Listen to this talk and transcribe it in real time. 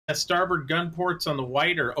starboard gun ports on the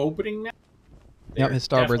white are opening now. Yep, his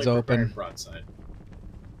starboard's open. Broadside.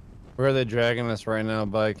 Where are they dragging us right now,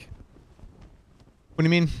 Bike? What do you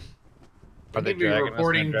mean? Are they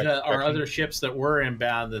reporting to our other ships that were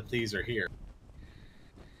inbound that these are here?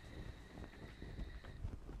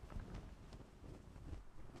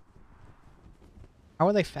 How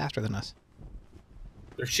are they faster than us?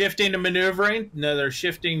 They're shifting to maneuvering. No, they're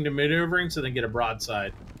shifting to maneuvering so they can get a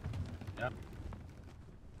broadside. Yep.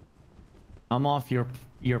 I'm off your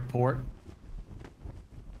port.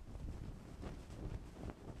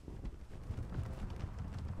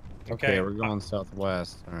 Okay, we're going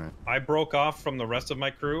southwest. All right. I broke off from the rest of my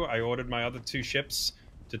crew. I ordered my other 2 ships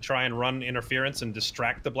to try and run interference and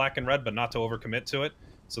distract the black and red, but not to overcommit to it.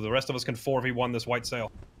 So the rest of us can 4v1 this white sail.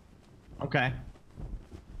 Okay.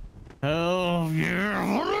 Oh,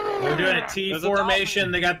 yeah. We're doing a T formation.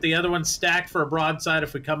 They got the other one stacked for a broadside.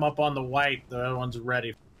 If we come up on the white, the other one's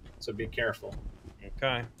ready. So be careful.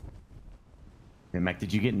 Okay. Hey, Mac,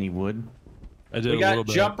 did you get any wood? I did. We got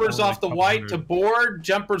jumpers off the white to board.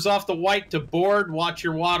 Jumpers off the white to board. Watch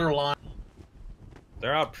your water line.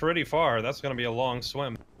 They're out pretty far. That's going to be a long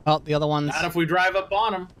swim. Oh, the other ones. Not if we drive up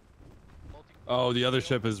on them. Oh, the other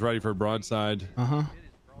ship is ready for broadside. Uh-huh.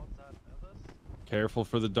 Careful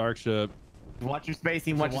for the dark ship. Watch your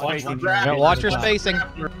spacing. Watch your spacing. Yeah, watch your spacing.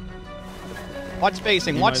 Watch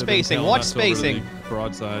spacing. Watch spacing. Watch spacing.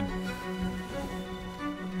 Broadside.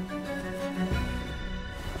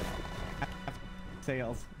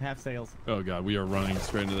 Sails. Half sails. Oh god, we are running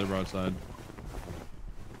straight into the broadside.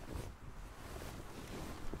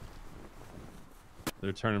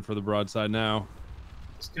 They're turning for the broadside now.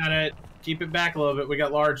 Just gotta keep it back a little bit. We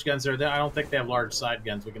got large guns there. I don't think they have large side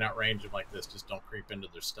guns. We can outrange them like this. Just don't creep into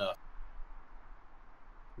their stuff.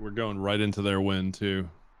 We're going right into their wind too.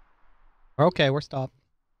 Okay, we're stopped.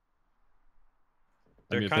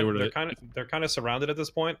 They're kind of surrounded at this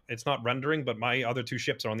point. It's not rendering, but my other 2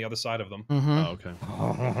 ships are on the other side of them. Mm-hmm. Oh, okay.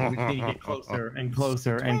 We need to get closer and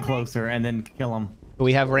closer and closer, and then kill them. Do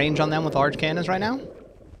we have range on them with large cannons right now?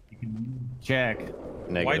 You can check.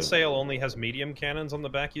 Negative. White sail only has medium cannons on the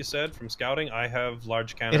back. You said from scouting. I have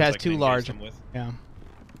large cannons. It has I can 2 large. them with. Yeah.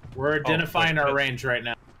 We're identifying our range right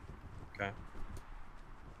now. Okay.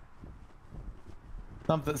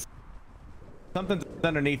 Something's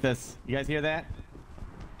underneath us. You guys hear that?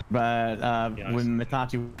 But yeah, when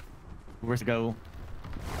Mitachi were to go,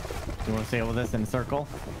 you want to sail with us in a circle?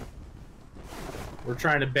 We're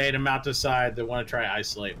trying to bait them out the side. They want to try to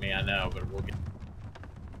isolate me. I know, but we'll get.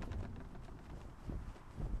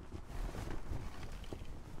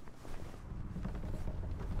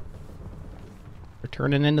 We're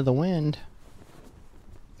turning into the wind.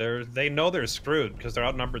 They know they're screwed because they're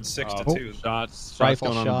outnumbered 6 to 2. Shots Rifle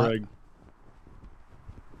going on shot. the brig.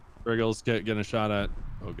 Briggle's getting a shot at.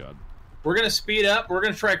 Oh god. We're gonna speed up. We're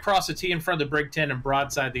gonna try to cross the T in front of the brig 10 and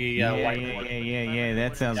broadside the white. Yeah.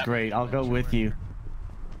 That sounds great. I'll go with you.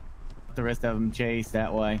 The rest of them chase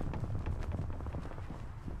that way.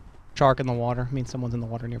 Shark in the water. Means someone's in the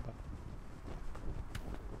water nearby.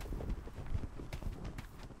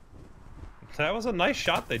 That was a nice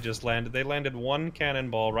shot they just landed. They landed 1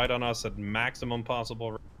 cannonball right on us at maximum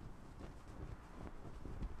possible.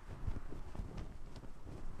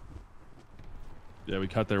 Yeah, we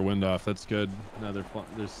cut their wind off. That's good. Now they're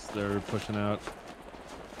pushing out.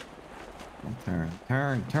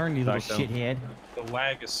 Turn, you little shithead. The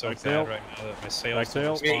lag is so Back bad sail. right now that my sails Back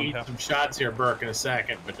sail. We're gonna eat some shots here, Burke, in a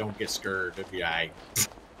second, but don't get scared. It'll be alright.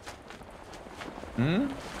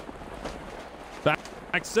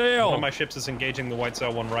 Back sail. One of my ships is engaging the white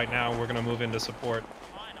sail one right now. We're gonna move into support.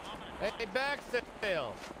 Hey, back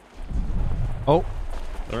sail. Oh.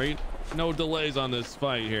 There ain't no delays on this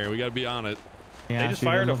fight here. We gotta be on it. Yeah, They just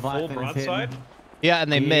fired a full broadside. Yeah,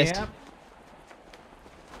 and they missed.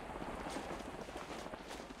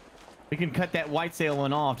 We can cut that white sail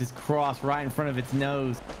one off. Just cross right in front of its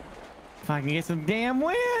nose. If I can get some damn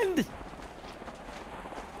wind.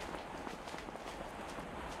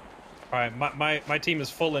 All right, my team is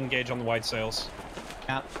full engage on the white sails.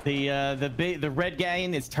 The red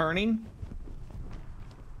galleon is turning.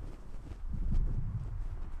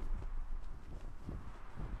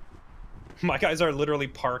 My guys are literally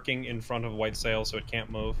parking in front of white sail so it can't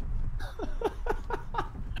move.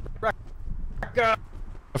 The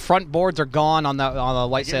front boards are gone on the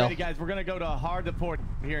white Get sail. ready, guys. We're gonna go to hard to port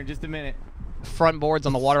here in just a minute. Front boards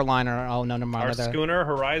on the waterline are. Oh no, never mind. Our schooner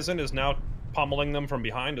Horizon is now pummeling them from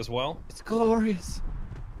behind as well. It's glorious.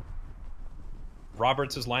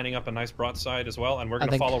 Roberts is lining up a nice broadside as well, and we're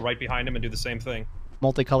gonna follow right behind him and do the same thing.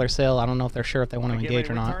 Multicolor sail. I don't know if they're sure if they want to engage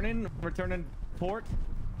or not. Returning port.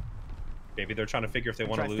 Maybe they're trying to figure if they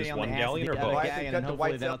want Try to to lose stay on one the ass galleon of or the other both. galleon, and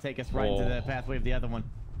hopefully that'll take us right into the pathway of the other one.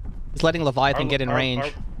 He's letting Leviathan get in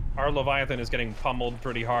range. Our Leviathan is getting pummeled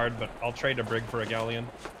pretty hard, but I'll trade a brig for a galleon.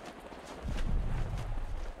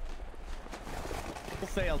 Full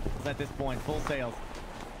sails at this point. Full sails.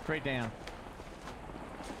 Straight down.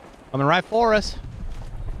 Coming right for us.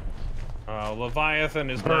 Leviathan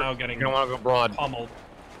is now getting You don't want to go broad. pummeled.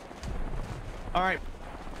 All right.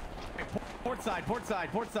 Port side. Port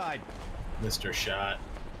side. Port side. Mr. Shot.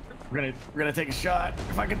 We're gonna take a shot.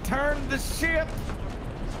 If I can turn the ship.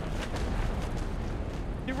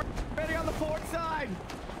 You ready on the port side?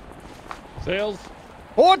 Sails.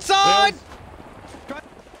 Port side! Sails. Try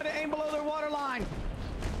to aim below their water line.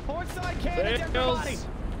 Port side cannons, everybody. Sails.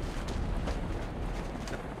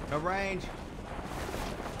 No range.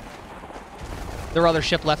 Their other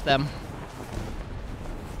ship left them.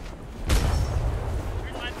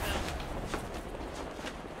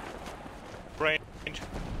 Range.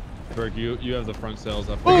 Burke, you have the front sails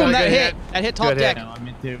up. Boom! That hit. That hit top Good deck. hit. No, I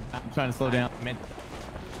meant to. I'm trying to slow down. I meant.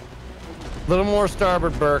 A little more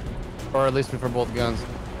starboard, Burke. Or at least for both guns.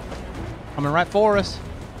 Coming right for us.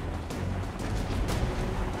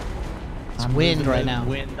 It's wind right now.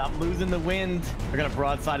 Wind. I'm losing the wind. They're gonna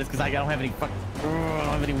broadside us because I don't have any I don't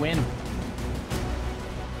have any wind.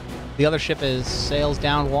 The other ship is sails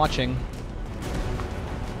down, watching.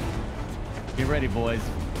 Get ready, boys.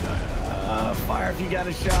 Fire if you got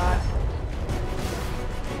a shot.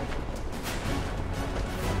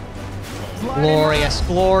 Glorious,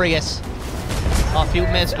 glorious. Oh, a few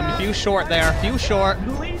missed him. A few short there. A few short.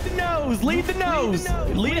 Lead the nose. Lead the nose.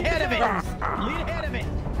 Lead ahead of it. Lead ahead of it.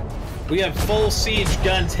 We have full siege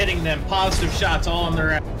guns hitting them. Positive shots all on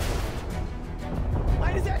their ass.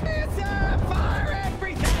 Why does that answer? Fire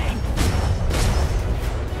everything.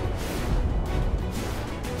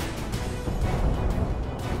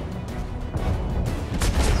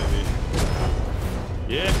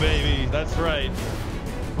 Yeah, baby. That's right.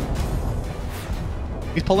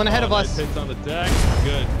 He's pulling ahead of Nice us. hits on the deck.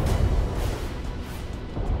 Good.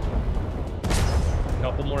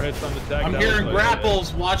 Couple more hits on the deck. I'm That hearing was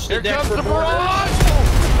grapples. Watch the deck for boarders.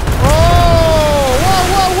 Oh! Whoa,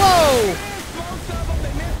 whoa,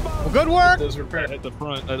 whoa! Well, good work. Those repairs. Hit the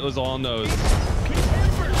front. That was all nose.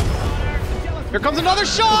 Here comes another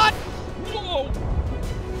shot. Whoa!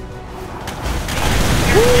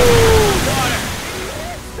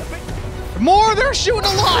 More. They're shooting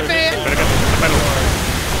a lot, man.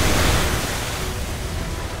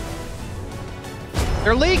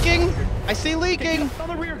 They're leaking. I see leaking. Get on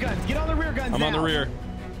the rear guns. Get on the rear guns. I'm on the now. rear.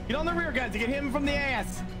 Get on the rear guns to get him from the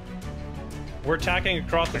ass. We're attacking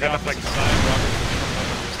across the opposite side.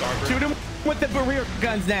 Robert, starboard. Shoot him with the rear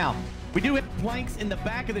guns now. We do have planks in the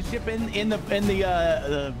back of the ship in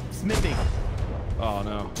the smithy. Oh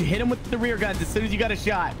no. To hit him with the rear guns as soon as you got a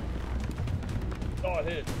shot. Oh, it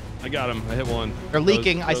hit. I got him. I hit one. They're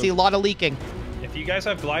leaking. I see a lot of leaking. If you guys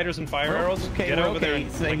have gliders and fire arrows, Okay, get we're over there okay.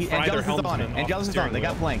 and So like, fry their Angelus is on it. helmsmen off Angelus the is on it. steering They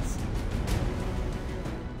got wheel. planks.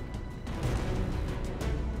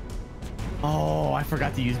 Oh, I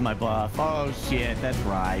forgot to use my buff. Oh shit, that's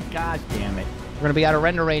right. Gosh damn it. We're gonna be out of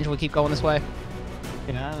render range when we keep going this way.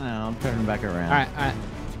 Yeah, I don't know. I'm turning back around. All right, all right.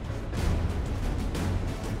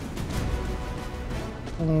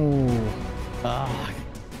 Ooh. Oh,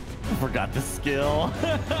 I forgot the skill.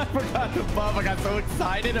 I forgot the buff. I got so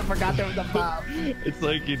excited. I forgot there was a buff. It's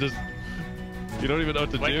like you don't even know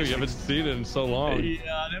what to do. You haven't seen it in so long.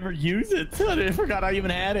 Yeah, I never use it. I forgot I even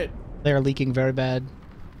had it. They're leaking very bad.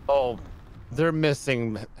 Oh, they're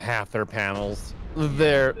missing half their panels.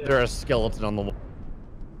 They're a skeleton on the wall.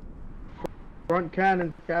 Front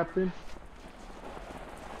cannon, Captain.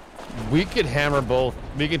 We could hammer both.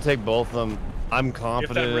 We can take both of them. I'm If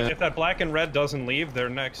confident. that black and red doesn't leave, they're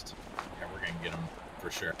next. Yeah, we're gonna get them for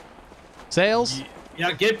sure. Sails.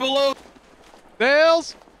 Yeah, get below.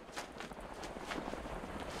 Sails.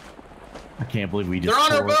 I can't believe we just. They're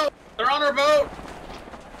on our boat. They're on our boat.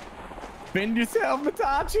 Bend yourself,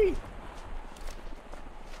 Matachi.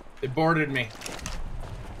 They boarded me.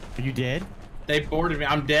 Are you dead? They boarded me.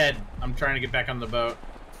 I'm dead. I'm trying to get back on the boat.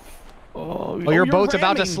 Oh, Oh, your boat's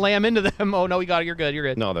about to ramming. slam into them. Oh no, you got it. You're good. You're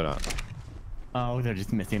good. No, they're not. Oh, they're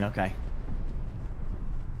just missing. Okay.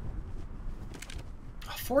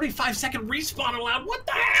 A 45-second respawn allowed. What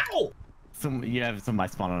the hell? You have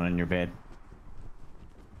somebody spawning on your bed.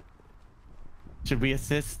 Should we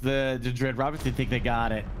assist the Dread Roberts? Do you think they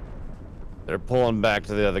got it? They're pulling back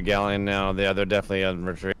to the other galleon now. They're definitely in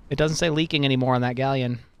retreat. It doesn't say leaking anymore on that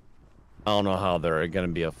galleon. I don't know how they're going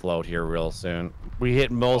to be afloat here real soon. We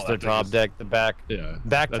hit most of the top deck. The back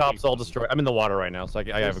That top's thing's all destroyed. I'm in the water right now, so I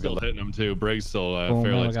have a good still look. hitting him too. Briggs still Boom,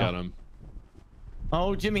 there we Fairlight's go. got him.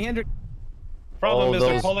 Oh, Jimi Hendrix. Problem is those-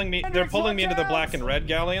 they're pulling me. They're pulling me into the black and red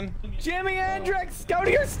galleon. Jimi Hendrix, go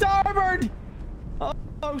to your starboard.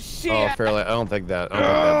 Oh shit. Oh, fairly. I don't think that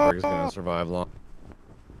brig's gonna survive long.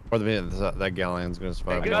 Or that galleon's gonna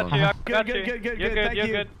survive Good, long. good, thank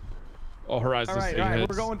you. Oh, Horizon's All right, taking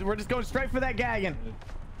hits. we're just going straight for that galleon.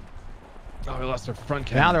 Oh, we lost our front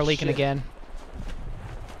camera. Now they're leaking Shit. again.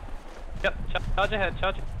 Yep, charge ahead,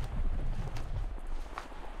 charge.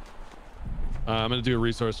 I'm gonna do a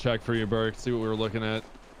resource check for you, Burke. See what we were looking at.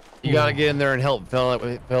 You gotta get in there and help fill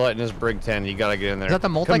it in his brig 10. You gotta get in there. Is that the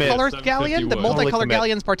Commit. multicolored galleon? The 751. multicolored Commit.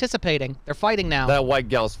 galleon's participating. They're fighting now. That white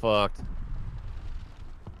gal's fucked.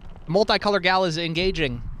 Multicolored gal is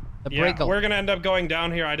engaging. The Yeah, brig. we're gonna end up going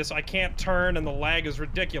down here. I can't turn, and the lag is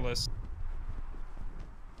ridiculous.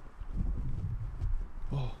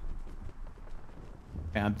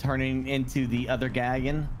 Okay, I'm turning into the other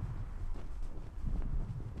galleon.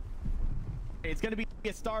 It's gonna be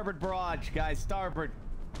a starboard barrage, guys. Starboard.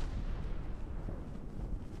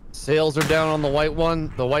 Sails are down on the white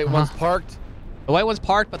one. The white one's parked. The white one's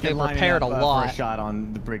parked, but they've Lining repaired a up, For a lot. shot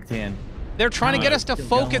on the brig 10. They're trying to get us to Still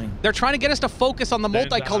focus. going. They're trying to get us to focus on the Stand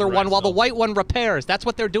down, multicolored one while the Rexel. white one repairs. That's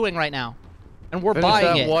what they're doing right now, and we're Finish buying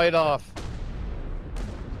that it. white off.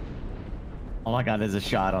 All I got is a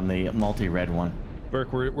shot on the multi-red one.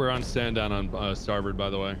 Burke, we're on stand down on starboard, by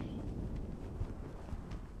the way.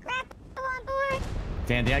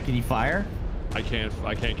 Sandy, can you fire? I can't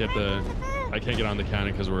get on the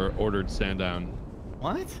cannon because we're ordered stand down.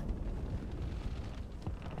 What?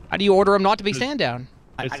 How do you order them not to be stand down?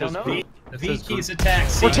 I don't know. The V keys attack.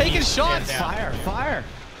 C We're taking keys stand shots. down. Fire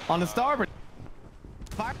on the starboard.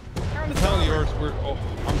 Fire on the Telling starboard. yours,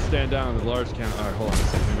 I'm stand down. The large cannon. All right, hold on a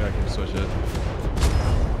second. Maybe I can switch it.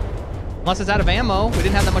 Unless it's out of ammo. We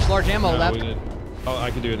didn't have that much large ammo No, left. we did. Oh,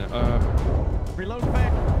 I can do it now. Reload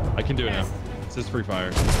back. I can do it now. It says free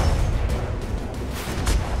fire.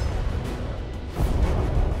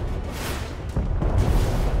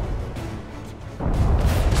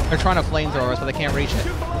 They're trying to flamethrower us, but they can't reach it.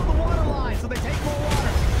 Shoot below the water line so they take more water.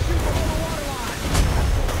 Shoot below the water line.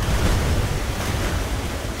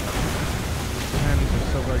 Man, these are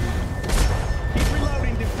so buggy. Keep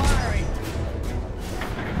reloading and firing.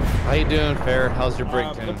 How you doing, Fair? How's your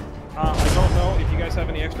brig 10? I don't know if you guys have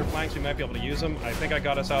any extra flanks. We might be able to use them. I think I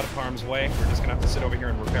got us out of harm's way. We're just gonna have to sit over here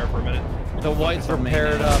and repair for a minute. The whites are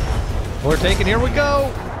paired up. We're taking. Here we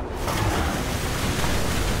go.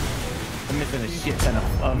 I'm missing a shit ton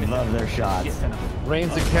of their shots.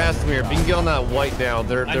 Rains and Casimir. If you can get on that white now,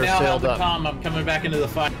 they're I now have sailed the up. comm. I'm coming back into the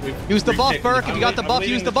fight. Use the buff, retaken Burke. If you got the buff,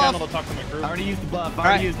 use the buff. To talk to my crew. I already used the buff. I All right.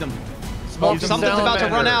 already used them. Smoke Something's about to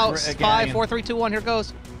run out. Galleon. 5, 4, 3, 2, 1. Here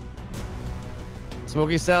goes.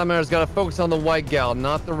 Smoky Salamander's got to focus on the white gal,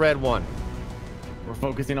 not the red one. We're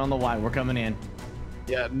focusing on the white. We're coming in.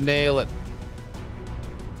 Yeah, nail it.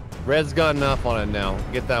 Red's got enough on it now.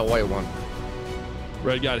 Get that white one.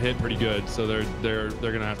 Red got hit pretty good, so they're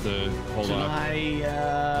gonna have to hold Should off.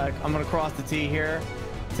 I'm gonna cross the T here.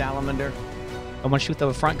 Salamander. I'm gonna shoot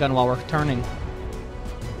the front gun while we're turning.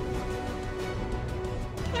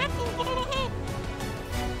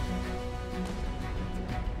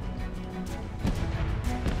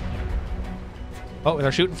 Oh,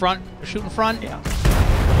 they're shooting front. They're shooting front. Yeah.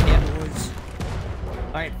 Yeah.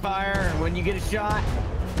 All right, fire when you get a shot.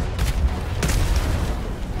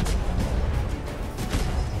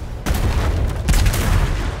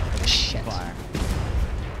 Shit. Fire.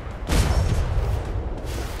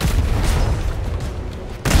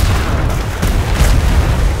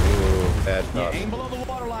 Ooh, bad Yeah, shot. aim below the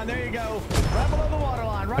water line. There you go. Right below the water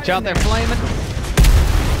line. Right Watch out, in they're flaming.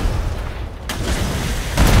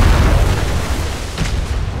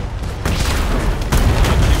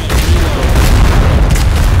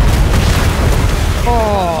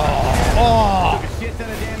 Oh. Took a shit ton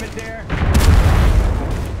of damage there.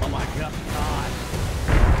 Oh my god.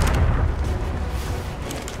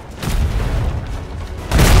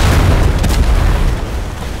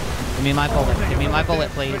 Give me my bullet. Give me my bullet,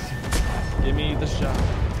 please. Give me the shot.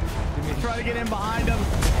 Try to get in behind them.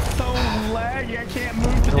 So laggy. I can't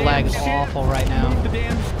move the The damn lag is ship. awful right now. Move the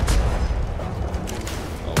damn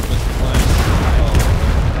Oh, missed the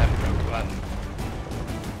flank.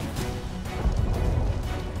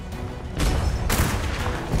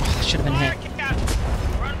 Should have been hit.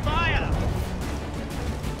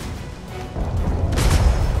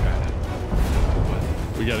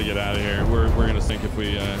 We gotta get out of here. We're gonna sink if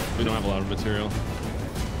we don't have a lot of material.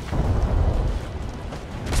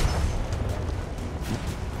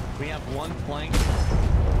 We have one plank,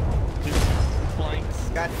 two planks.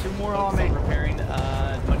 Got two more on me. Repairing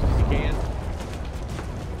as much as you can.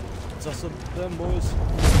 Just them boys.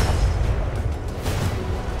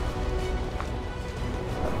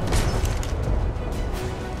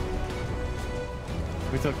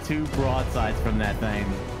 We took 2 broadsides from that thing.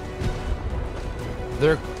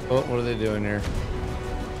 They're oh, what are they doing here?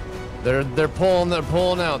 They're pulling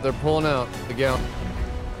out. They're pulling out the Galleon.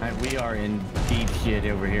 Alright, we are in deep shit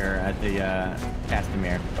over here at the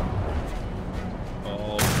Castamere.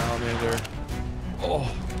 Oh, salamander.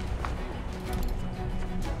 Oh.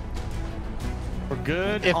 We're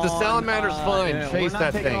good. If the salamander's fine, chase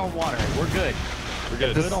that thing. We're not taking on water. We're good. We're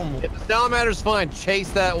good. Good on. If the salamander's fine, chase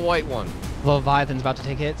that white one. Leviathan's about to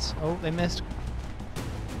take hits. Oh, they missed.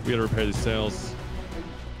 We gotta repair these sails.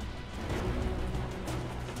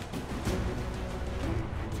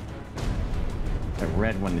 The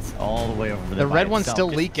red one is all the way over there. The red one's still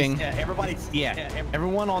leaking.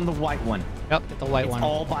 Everyone on the white one. Yep, get the white It's one.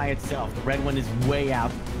 all by itself. The red one is way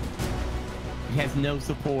out. He has no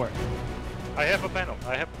support. I have a panel.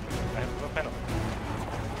 I have a panel.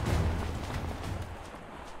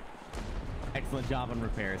 Excellent job on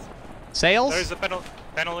repairs. Sails? There is a panel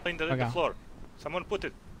in the Okay. floor. Someone put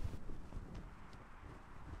it.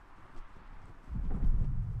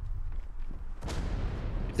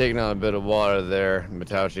 You're taking on a bit of water there,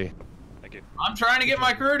 Matauchi. Thank you. I'm trying to get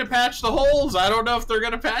my crew to patch the holes. I don't know if they're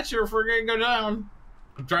gonna patch it or if we're gonna go down.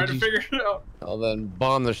 I'm trying to figure it out. I'll then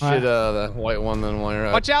bomb the shit out of the white one then while you're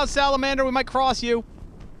out. Watch out, Salamander. We might cross you.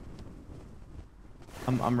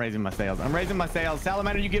 I'm raising my sails. I'm raising my sails.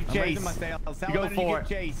 Salamander, you give chase. You go for it.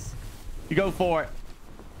 Chase. You go for it.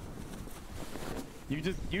 You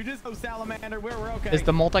just go, Salamander. We're okay. Is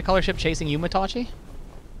the multicolor ship chasing you, Matachi?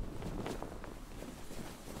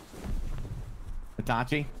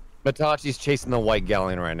 Hitachi? Matachi's chasing the white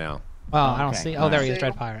Galleon right now. Oh, I don't okay. see. Oh, there he is,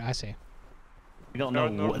 Dread Pirate. I see. We don't know.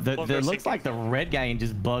 No, It looks like the red guy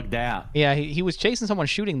just bugged out. Yeah, he was chasing someone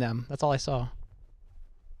shooting them. That's all I saw.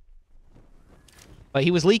 But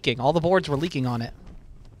he was leaking. All the boards were leaking on it.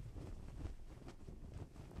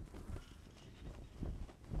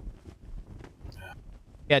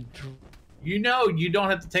 Yeah. You know, you don't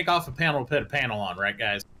have to take off a panel to put a panel on, right,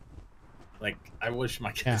 guys? Like, I wish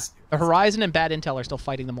my kids. The Horizon and Bad Intel are still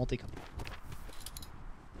fighting the multicolor.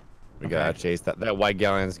 We gotta chase that. That white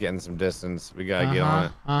Galleon's getting some distance. We gotta get on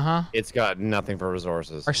it. It's got nothing for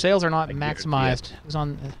resources. Our sails are not maximized. It was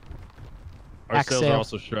on. Our sails sail. are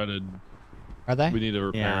also shredded. Are they? We need to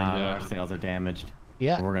repair them. Yeah, our sails are damaged.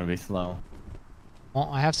 Yeah. We're gonna be slow. Well,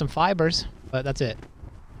 I have some fibers, but that's it.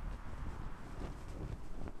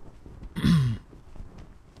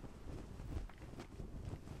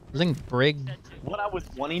 Using brig. What I was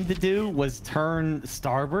wanting to do was turn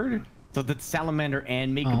starboard so that Salamander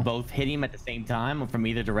and me could both hit him at the same time from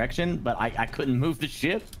either direction, but I couldn't move the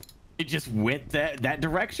ship. It just went that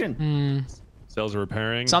direction. Sails are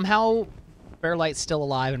repairing. Somehow, Fairlight's still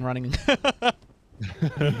alive and running.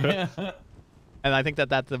 And I think that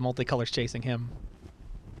the multicolor's chasing him.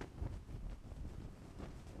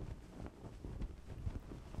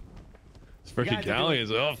 It's freaking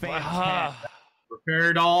Galleons. Oh, fuck.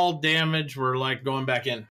 Repaired all damage. We're like going back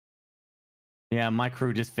in. Yeah, my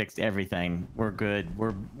crew just fixed everything. We're good.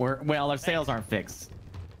 Well, our sails aren't fixed.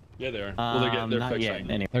 Yeah, they are. Well, they're not fixing. yet.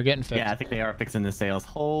 Anyway. They're getting fixed. Yeah, I think they are fixing the sails.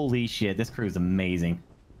 Holy shit, this crew's amazing.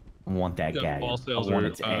 I want that Yeah, guy. all sails I want are.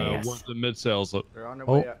 its ass. The mid sails look They're on their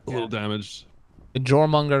Oh. way up. a little damaged. The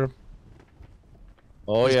Jormonger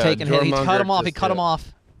Oh is yeah, taking hit. He cut him off. He just cut him hit.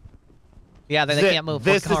 off. Yeah, they This is can't move.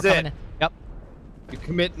 This Car is coming it. in. Yep. You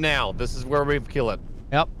commit now. This is where we kill it.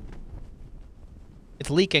 Yep. It's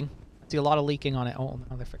leaking. I see a lot of leaking on it. Oh,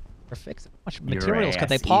 no, they're fixing. How much materials could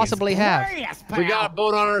they possibly have? We got a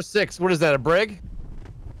boat on our 6. What is that? A brig?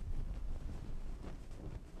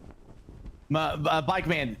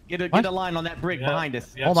 BikeMan, get a line on that brig behind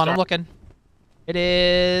us. Yeah, Hold on, I'm start. looking. It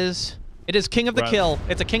is King of the Kill.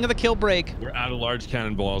 It's a King of the Kill brig. We're out of large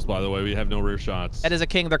cannonballs, by the way. We have no rear shots. That is a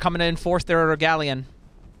King. They're coming to enforce their Galleon.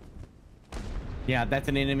 Yeah, that's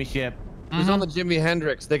an enemy ship. Who's on the Jimi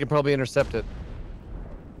Hendrix? They could probably intercept it.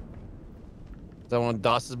 Is that one of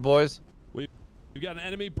Doss's boys? We got an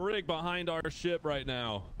enemy brig behind our ship right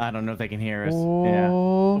now. I don't know if they can hear us. Oh. Yeah.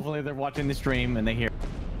 Hopefully they're watching the stream and they hear.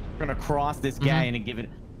 We're gonna cross this galleon and give it.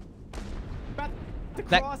 About to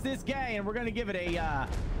cross this galleon, and we're gonna give it a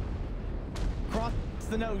cross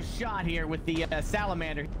the nose shot here with the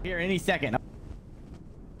Salamander here any second.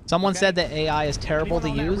 Someone said that AI is terrible to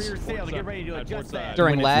use Get ready to adjust that.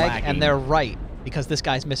 during when it's lag, lagging. and they're right because this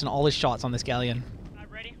guy's missing all his shots on this Galleon.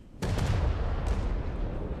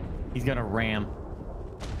 He's gonna ram.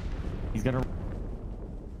 He's gonna.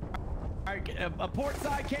 All right, port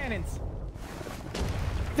side cannons.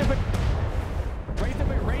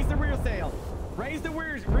 Raise the rear sail. Raise the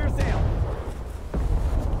rear sail.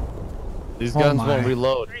 These guns my. won't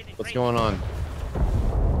reload. What's going on?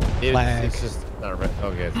 Lag. It's just not right.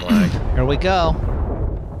 Okay, it's lag. Here we go.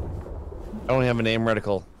 I don't have an aim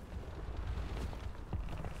reticle.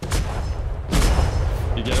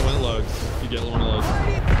 You get it when it loads. You get it when it loads.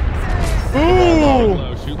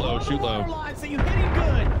 Ooh! Shoot low, shoot low. Line, so you hit it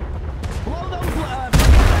good. Blow those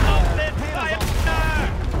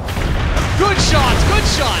Good shots, good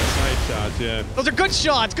shots. Nice shots, yeah. Those are good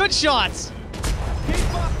shots, good shots. Keep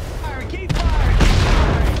firing, keep firing, keep firing.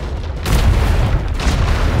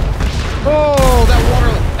 Oh,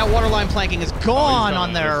 that water line planking is gone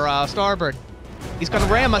on their starboard. He's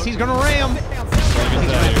gonna ram us. He's gonna ram.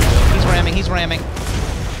 He's ramming. He's ramming.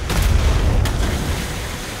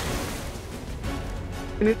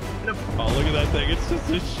 Oh, look at that thing. It's just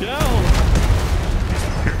a shell.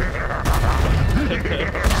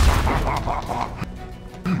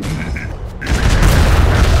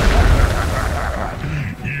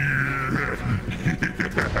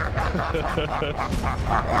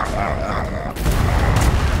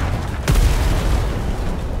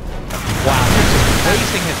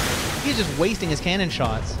 Wow, he's just wasting his cannon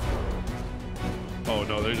shots. Oh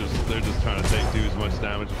no, they're just trying to do as much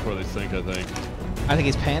damage before they sink, I think. I think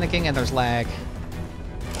he's panicking and there's lag.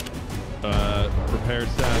 Repair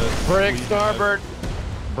status. Break starboard.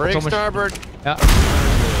 Break Almost- starboard. Yeah.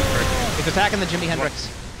 He's attacking the Jimi Hendrix.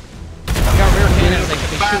 I've got rear cannons. They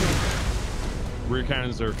should be shooting. Rear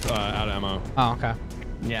cannons are out of ammo. Oh, okay.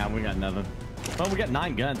 Yeah, we got nothing. Well, we got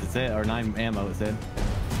 9 guns, it said, or 9 ammo, it said.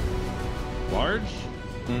 Large?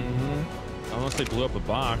 Mm-hmm. Unless they blew up a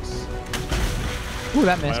box. Ooh,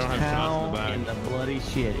 that I missed. don't have shots How in the back. in the bloody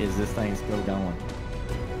shit is this thing still going?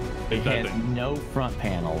 It That has thing. no front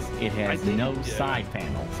panels. It has no side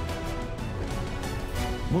panels.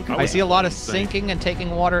 Look at I see a lot of Sink. sinking and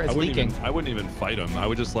taking water. It's leaking. I wouldn't even fight them. I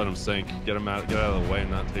would just let them sink. Get them out. Get out of the way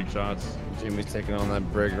and not take shots. Jimmy's taking on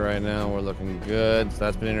that brig right now. We're looking good. So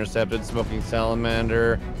that's been intercepted. Smoking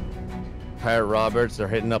Salamander. Pirate Roberts. They're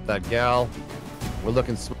hitting up that gal. We're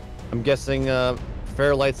looking. I'm guessing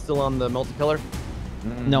Fairlight's still on the multicolor.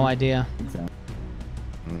 No idea.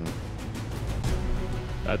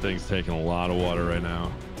 That thing's taking a lot of water right now.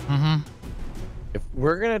 Mm-hmm. If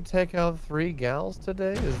we're gonna take out 3 gals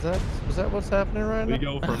today, is that what's happening right We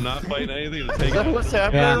now? go from not fighting anything to Is taking. that what's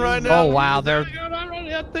happening Yeah. right now? Oh wow, they're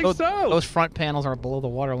I think those, so. those front panels are below the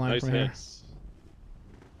water line Nice from here. hits.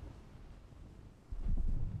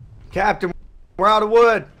 Captain, we're out of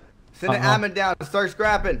wood. Send the Uh-huh. admin down and start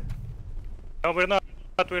scrapping. No, we're not.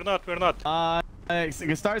 We're not.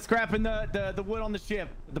 Start scrapping the wood on the ship.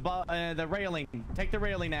 The railing. Take the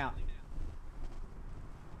railing out.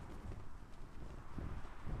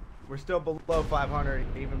 We're still below 500,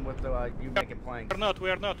 even with the you making planks.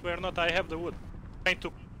 We're not. I have the wood. Trying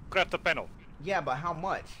to craft a panel. Yeah, but how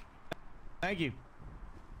much? Thank you.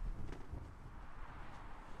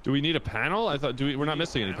 Do we need a panel? I thought. We're not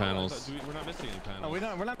missing any panels. We're not missing any No,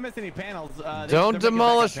 panels. we're not missing any panels. Don't they're making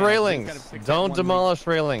demolish backup panels. railings. Just gotta fix that Don't one demolish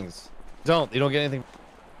railings. Don't. You don't get anything.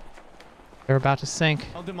 They're about to sink.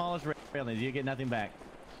 leak. Don't demolish railings. You get nothing back.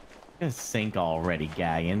 It's sink already,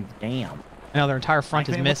 Galleon. Damn. I know their entire front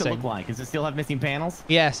is What's it missing. look like? Does it still have missing panels?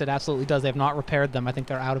 Yes, it absolutely does. They have not repaired them. I think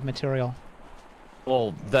they're out of material.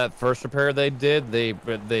 Well, that first repair they did, there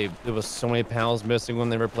was so many panels missing when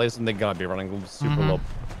they replaced them. They gotta be running super Mhm. low.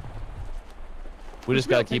 We just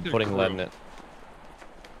gotta take keep their putting lead crew. in it.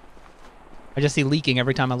 I just see leaking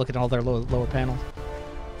every time I look at all their lower panels.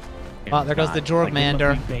 Oh, there goes the God, like, they must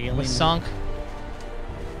Jorgmander. be bailing. Was sunk.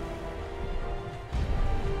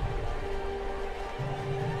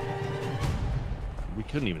 We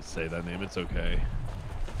couldn't even say that name. It's okay.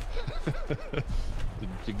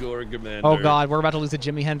 The Jorgmander. Oh god, we're about to lose the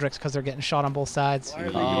Jimi Hendrix because they're getting shot on both sides.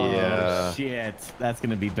 Oh, Yeah. shit. That's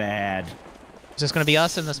gonna be bad. It's just gonna be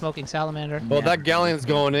us and the smoking salamander. Well, that galleon's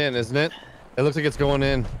going in, isn't it? It looks like it's going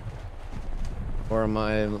in. Or am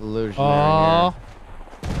I illusionary Oh,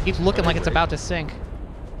 here? keeps looking like it's about to sink.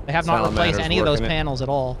 They have not replaced Salamander's any of those working it. panels at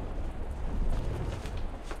all.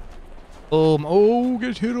 Boom! Oh,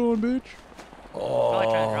 gets hit on, bitch.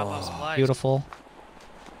 Oh, Beautiful.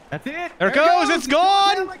 That's it. There it goes. It's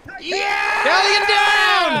gone. Galleon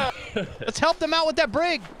down. Let's help them out with that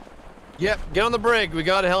brig. yep. Get on the brig. We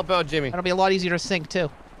gotta help out Jimmy. That'll be a lot easier to sink too.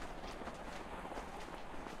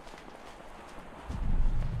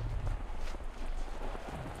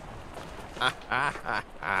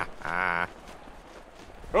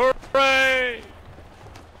 Hooray!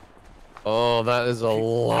 Oh, that is a How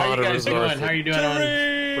lot you of guys doing? resources. How are you doing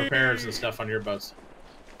on repairs and stuff on your boats?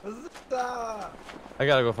 I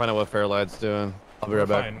gotta go find out what Fairlight's doing. I'll be right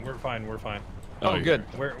back. Fine. We're fine. We're fine. Oh, good.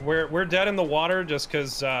 We're dead in the water just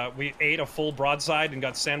because we ate a full broadside and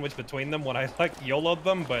got sandwiched between them when I like YOLO'd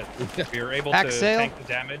them, but we were able to tank the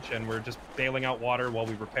damage, and we're just bailing out water while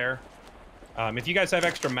we repair. If you guys have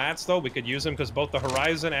extra mats, though, we could use them because both the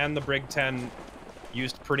Horizon and the Brig 10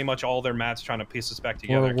 used pretty much all their mats trying to piece us back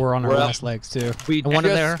together. We're on our last legs too. We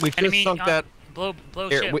just sunk that. Blow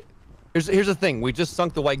Here, ship. here's the thing. We just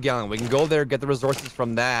sunk the White Galleon. We can go there, get the resources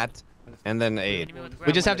from that, and then aid.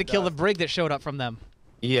 We just have to kill the brig that showed up from them.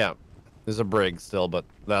 Yeah, there's a brig still, but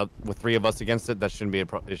with 3 of us against it, that shouldn't be an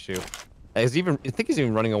issue. I think he's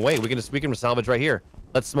even running away. We can salvage right here.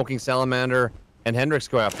 Let Smoking Salamander and Hendrix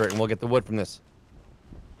go after it, and we'll get the wood from this.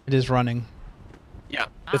 It is running. Yeah,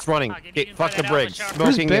 it's running. Okay, fuck the brig.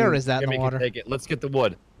 Whose bear is that in the water? Take it. Let's get the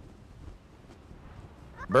wood.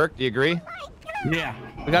 Burke, do you agree? Yeah.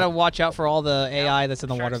 We gotta watch out for all the AI that's in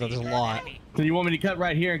the water. There's a lot. So you want me to cut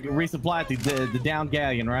right here and resupply the down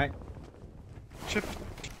galleon, right? Chip.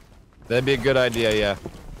 That'd be a good idea, yeah.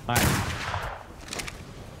 All right.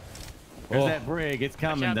 There's that brig. It's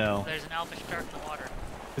coming, though. There's an alpha shark in the water.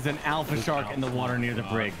 There's an alpha shark in the water near the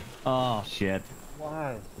brig. Oh, shit.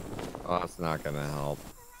 Why? Oh, it's not gonna help.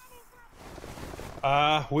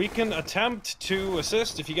 We can attempt to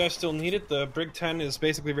assist if you guys still need it. The Brig 10 is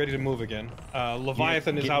basically ready to move again.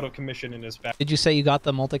 Leviathan is out of commission in his back. Did you say you got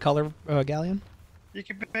the multicolor galleon? You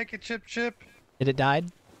can make it, Chip. Did it die?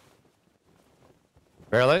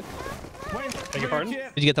 Barely? Beg your pardon?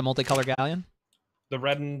 Did you get the multicolor galleon? The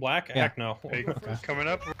red and black? Yeah. Heck no. Coming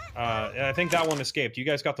up. I think that one escaped. You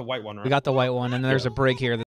guys got the white one, right? We got the white one, and there's a brig here.